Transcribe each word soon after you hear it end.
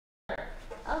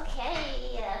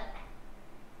Okay.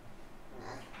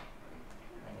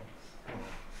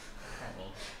 Honey.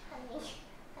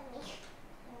 Honey.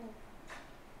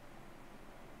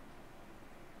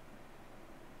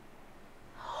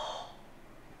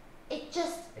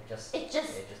 It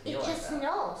just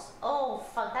knows. Oh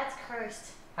fuck, that's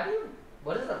cursed. How do you?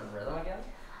 What is the rhythm again?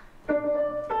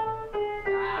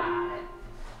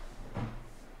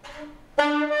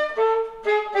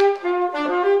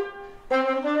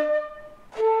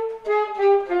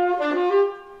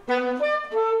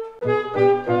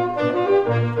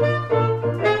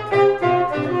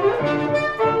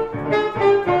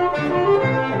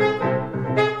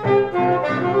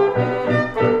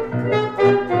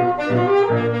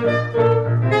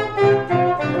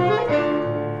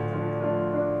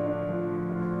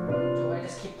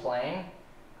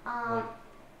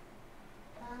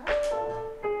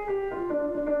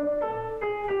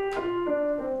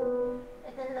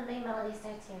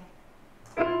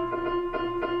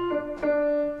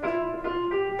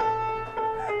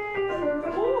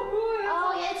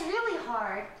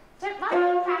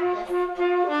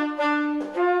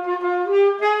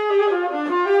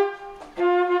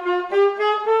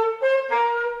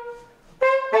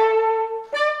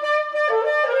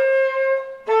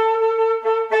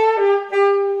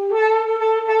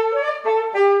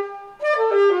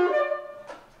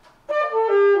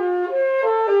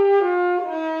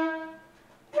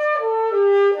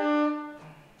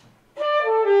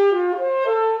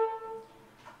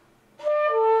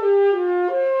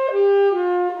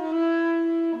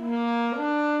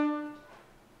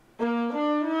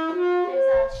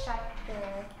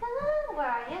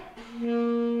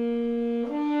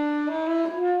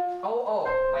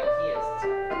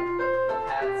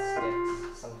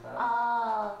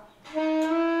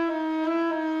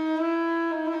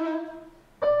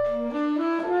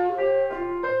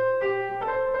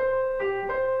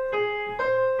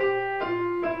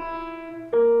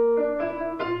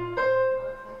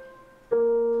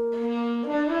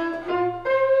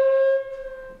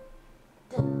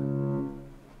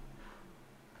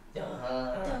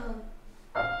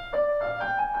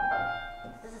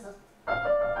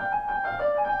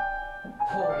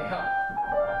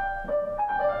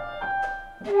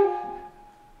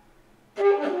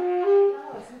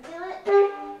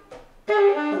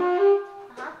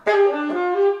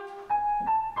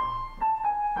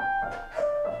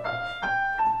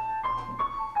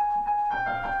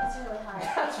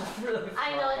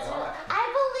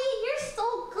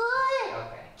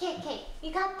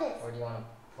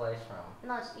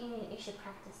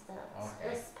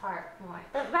 This part more.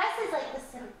 The rest is like the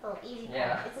simple, easy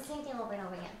part. It's the same thing over and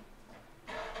over again.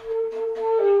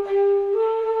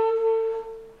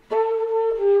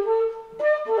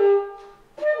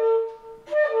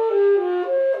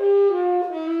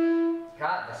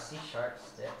 God, the C sharp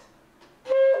sticks.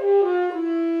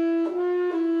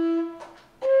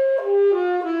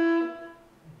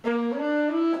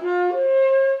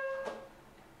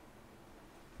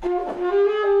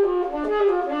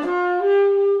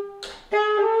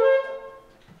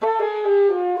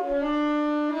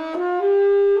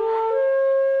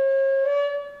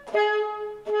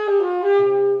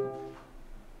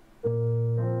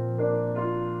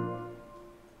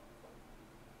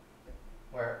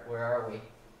 Where are we?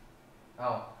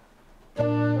 Oh.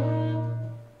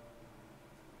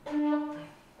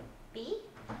 B?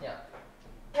 Yeah.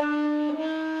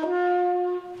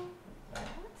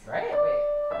 Right? Wait.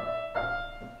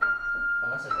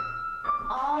 Unless it's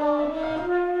Oh.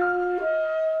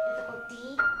 Is it called D?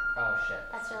 Oh shit.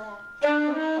 That's really loud.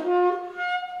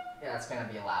 Yeah, it's gonna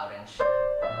be loud and shit.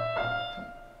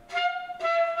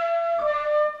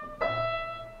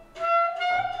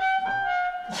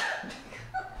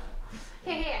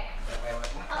 Here. Wait.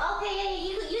 Oh, okay, yeah,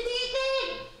 you do your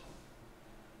thing.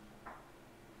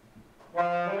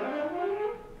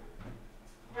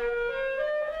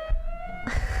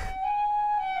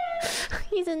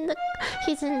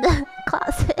 He's in the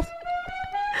closet.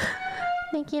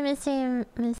 Thank you, Mr.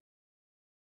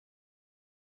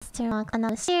 Rock.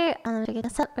 Another steer, forget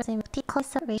us up, resume tea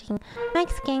close up rating.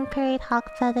 Max Gang Parade, Hawk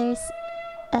Feathers,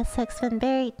 SX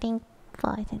Finberry, think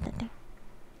I think that thing.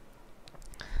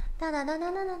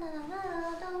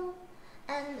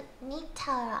 And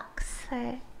Nita Rocks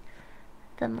for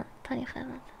the month, 25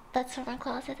 months. That's from our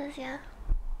closet, yeah.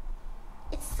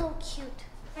 It's so cute.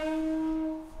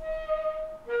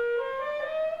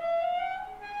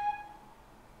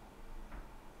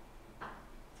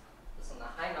 Listen, the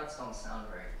high notes don't sound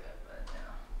very good, but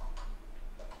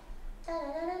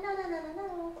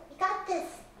You got this!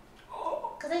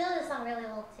 Because I know this song really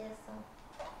well too, so.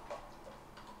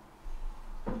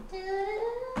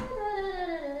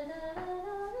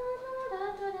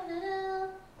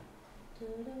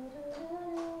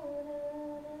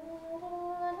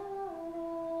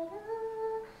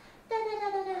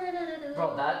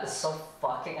 Bro, that is so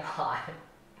fucking hot.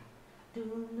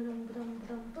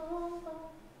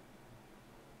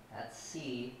 That's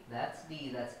C, that's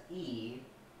D, that's E.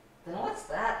 Then what's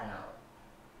that note?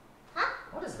 Huh?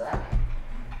 What is that?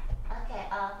 Okay,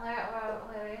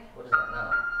 where? What is that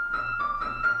note?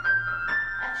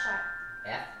 F sharp.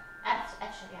 F?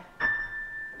 F sharp, yeah.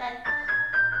 Then. I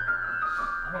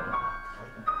don't even know how to play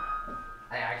that.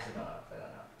 I actually don't know how to play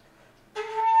that note.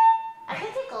 I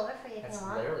can take over for you if It's you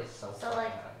want. literally so fucking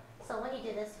like, hot. so when you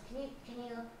do this, can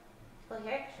you go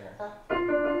here? Sure. So.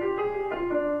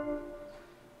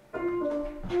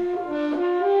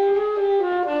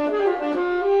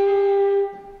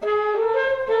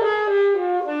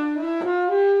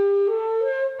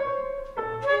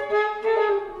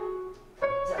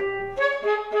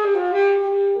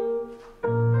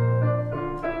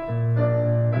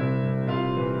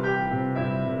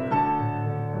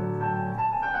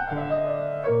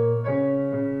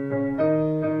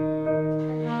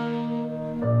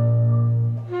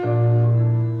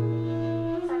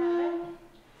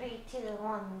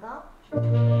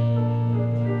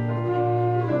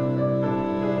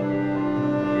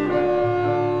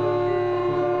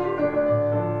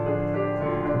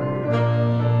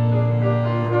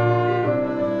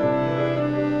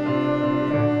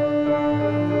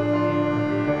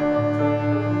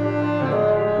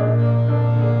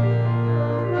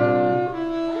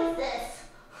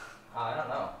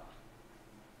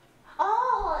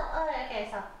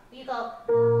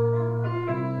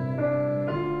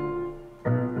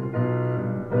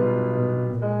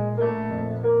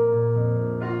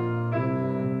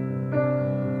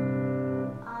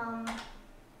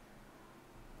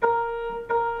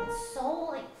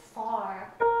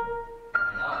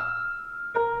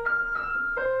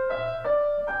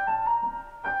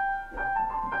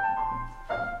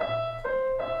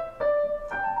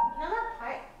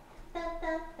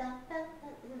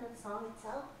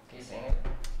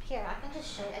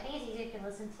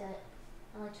 Listen to it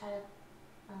and like try to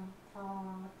follow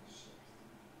along with the sheet.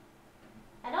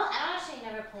 I don't actually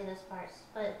never play those parts,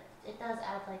 but it does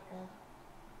add like a.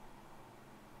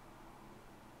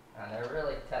 And they're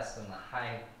really testing the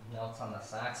high notes on the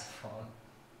saxophone.